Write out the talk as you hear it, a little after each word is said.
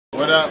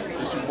What up?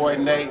 It's your boy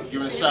Nate,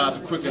 giving a shout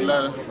out to Cricket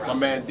Letter. My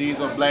man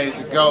Diesle, Blaze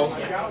to Go.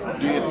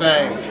 Do your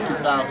thing,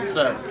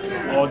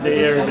 2007. All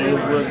day, every day,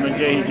 it's Woods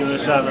McGay giving a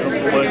shout out to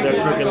the boys,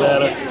 that Cricket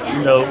Letter.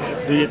 You know,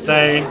 do your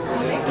thing.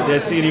 Get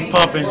that CD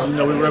pumping. You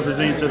know, we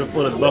represent to the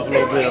fullest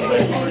Buffalo Bill,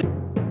 baby.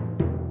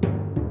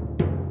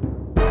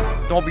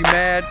 Don't be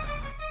mad.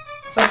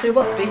 So I say,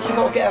 what, bitch? You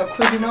gotta get out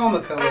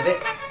Cuisinarmico with it.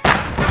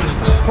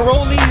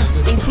 Parolees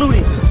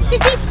included.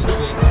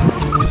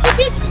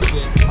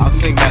 I'll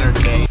sing better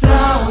today.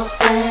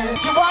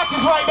 Your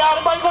watches right now,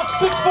 everybody look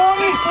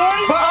 640,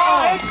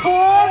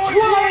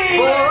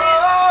 420.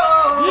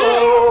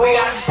 We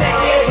got to shake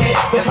it,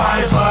 the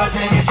finest parts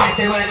in your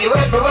city when you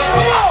whip it,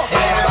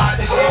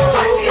 everybody goes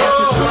crazy up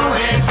the crew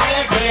and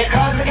take it,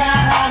 cause I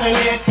got handle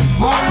it.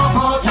 One more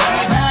pull,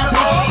 try battle,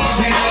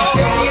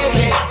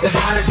 shake it, the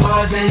finest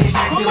parts in your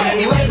city when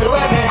you whip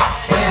it,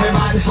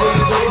 everybody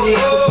goes crazy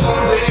up the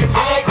crew and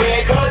take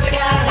it, cause I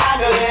got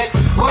handle it.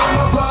 One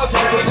more pull,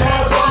 try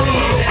battle,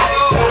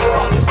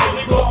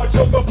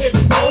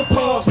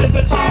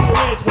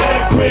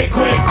 quick.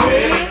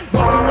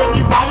 Watch it when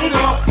you bite it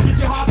up. Get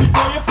your hobby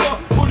for your fuck.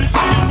 Put it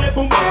to your lip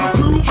and watch it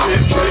through.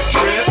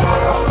 Trip.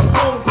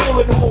 Don't pull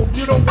it home.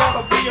 You don't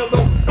wanna be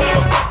alone. Be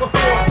a fucker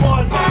for a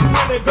buzz.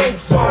 When it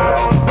goes so.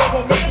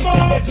 Double make it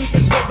that you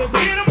can shut the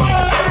beat of my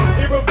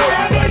head. It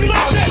reverses like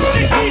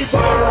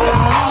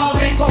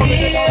it's on the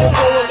TV.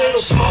 Always be a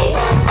smoke.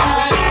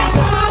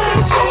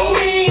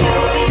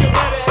 You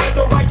better have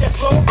the right get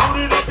slow. Put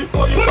it up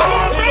before you go.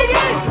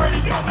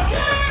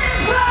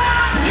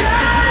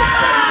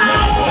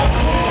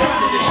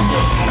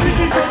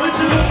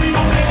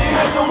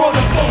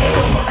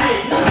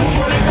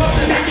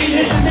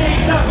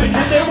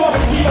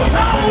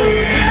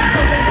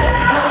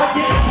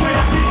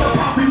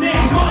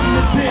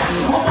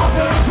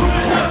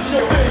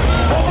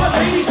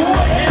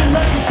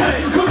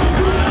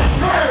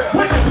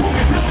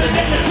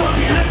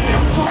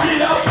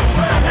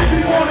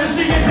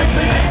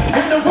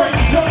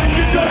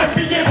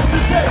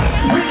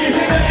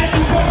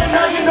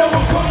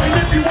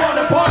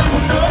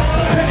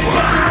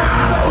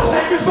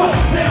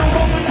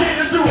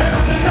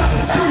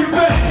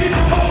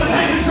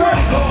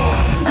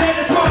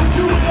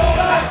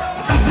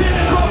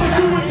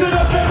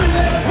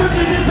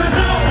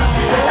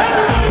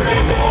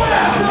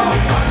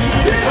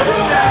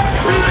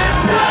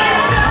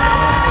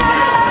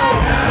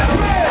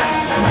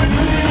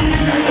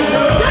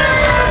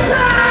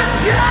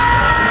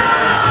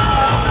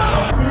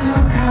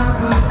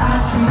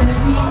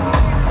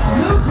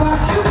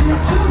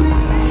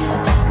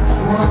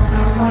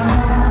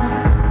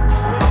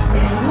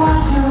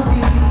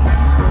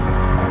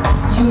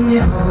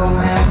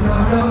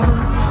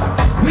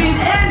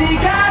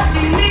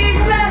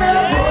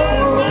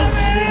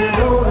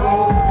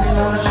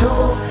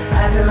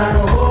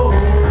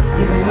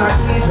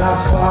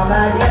 Drops fall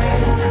like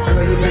rain.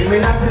 Girl, you bring me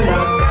not to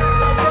love.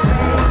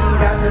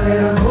 Got to let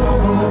her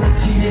go.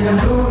 She didn't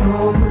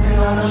know, putting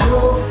on a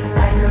show,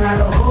 acting like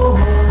a ho-ho.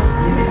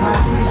 You make my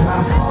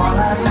teardrops fall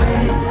like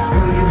rain.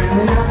 Girl, you bring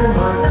me not to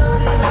love.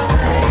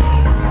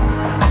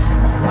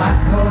 What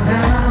goes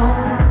around,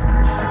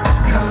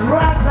 come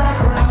right back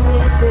around,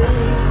 they say.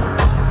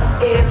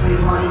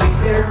 Everyone with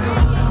their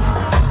rules,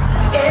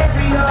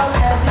 every dog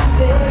has his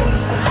day.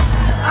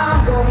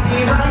 I'm gonna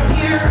be right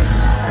here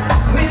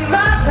when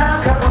my time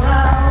comes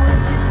around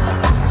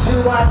to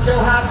watch your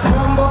heart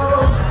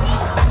crumble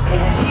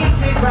and hit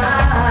the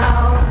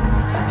ground.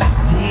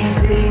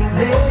 These things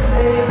they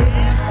say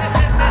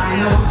I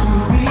know to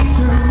be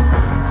true,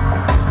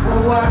 but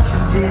what you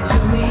did to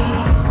me,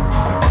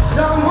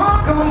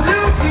 someone gon' do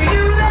to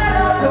you. Let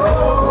her go.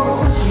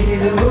 She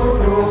didn't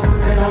know,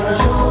 putting on a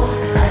show,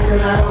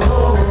 acting like a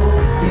hoe.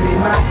 Giving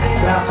my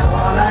teardrops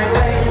fall like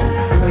rain.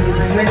 Girl, you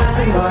bring me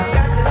nothing but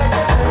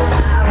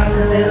got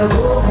to let her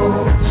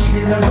go. She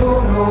didn't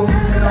know,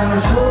 putting on a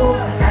show,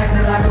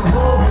 acting like a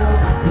hoe.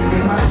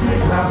 Giving my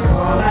teardrops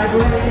fall like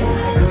rain.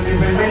 Girl, you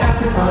bring me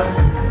nothing but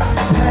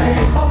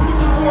pain. I'll put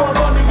the world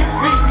under your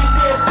feet. You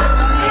dare step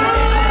to me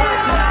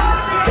and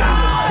stop.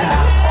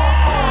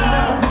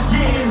 Never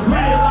begin,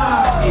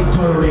 realize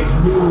incorrect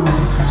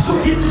news. So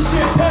get your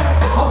shit back.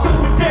 I'll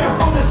throw it down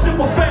from the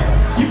simple fact.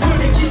 You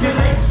couldn't keep your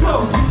legs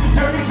closed. You too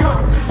dirty,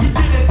 girl. You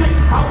didn't think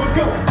I would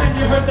go. Then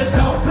you heard the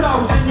door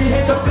close and you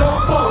hit the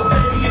floor.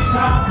 Baby, it's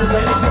time to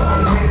let it go.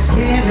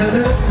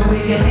 Scandalous, the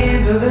way you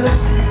handle us.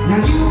 Now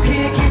you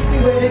can't kiss me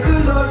where the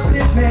good Lord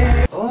split,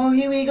 man. Oh,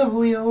 here we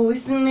go, yo,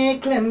 it's the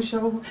Nick Clem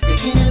Show.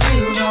 Taking the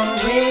bills all the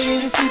way to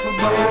the Super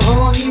Bowl.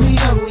 Oh, here we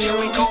go,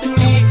 yo, it's the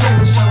Nick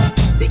Clem Show.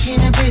 Taking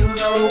the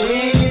bills all the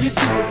way to the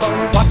Super Bowl.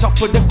 Watch out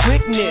for the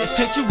quickness,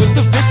 hit you with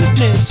the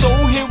viciousness. So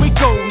here we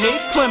go,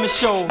 Nick Clement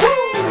Show.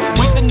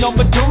 With the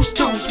number deuce,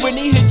 when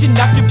he hits you,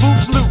 knock your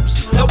boobs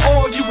loose. Now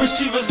all you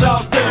receivers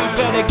out there, you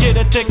better get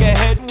a thicker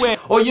headwind,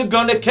 or you're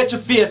gonna catch a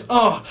fierce,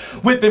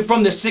 whipping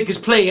from the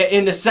sickest player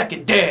in the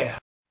second dare.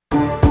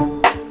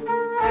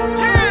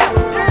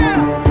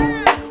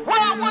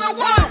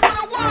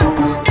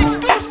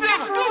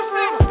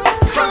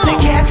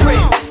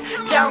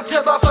 Down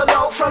to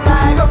Buffalo, from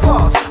Niagara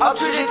Falls, up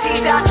the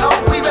T.O.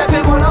 We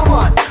reppin'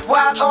 101.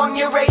 While on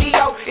your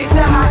radio, it's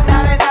the Hot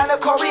 99, the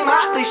Corey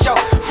Motley Show.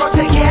 From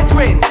St.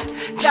 Catharines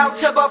down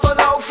to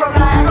Buffalo, from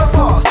Niagara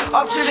Falls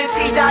up to the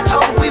T.O.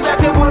 We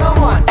reppin'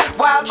 101.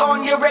 While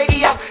on your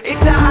radio,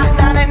 it's the Hot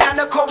 99,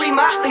 the Corey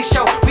Motley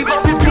Show. We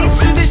bumpin' beats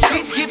through the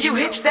streets, give you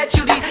hits that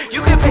you need.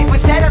 You can pay for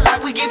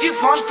satellite, we give you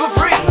fun for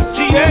free.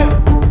 DL,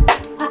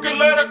 crooked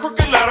letter,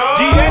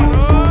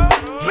 DL.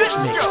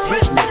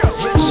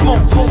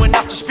 Smoke blowing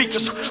out the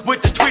speakers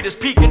with the tweeters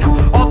peeking.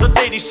 All the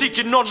ladies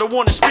seeking on the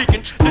one that's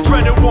speaking. The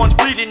dreaded ones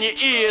bleeding your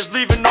ears,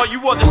 leaving all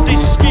you other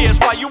stations scares.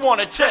 Why you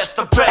wanna test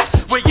the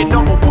best? Where your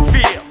number will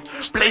feel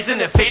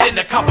blazing and fading.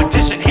 The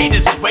competition,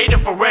 haters is waiting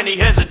for any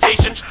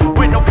hesitation.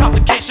 With no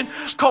complication,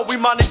 Kobe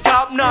minus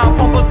top 9.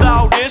 Pump it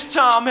loud this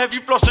time. Have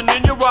you flossing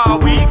in your eye?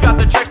 We got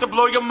the tracks to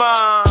blow your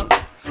mind.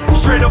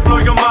 Straight up blow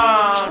your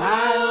mind.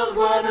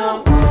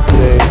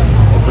 Today,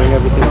 and bring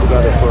everything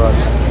together for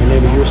us. In the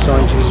name of your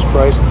Son, Jesus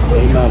Christ,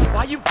 amen.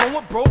 Why you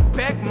going broke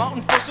back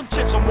mountain for some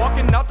chips? I'm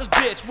walking out this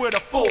bitch with a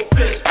full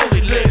fist,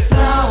 fully lit.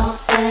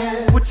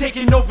 We're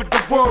taking over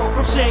the world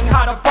from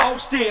Shanghai to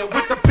Boston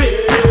with the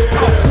big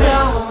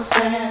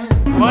tossing.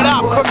 What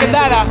up, Crooked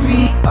Letta?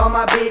 All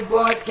my big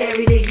boys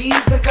carry the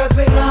heat because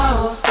we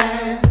lost.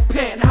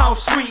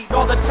 Penthouse suite,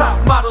 all the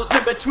top models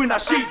in between our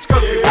sheets,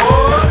 cause we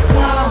what?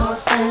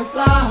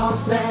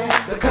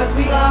 Flossing, because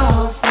we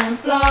lost and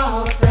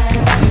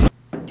flossing.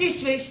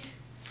 Dismissed.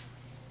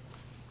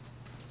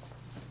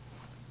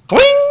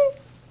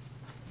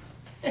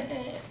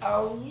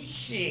 Oh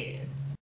shit.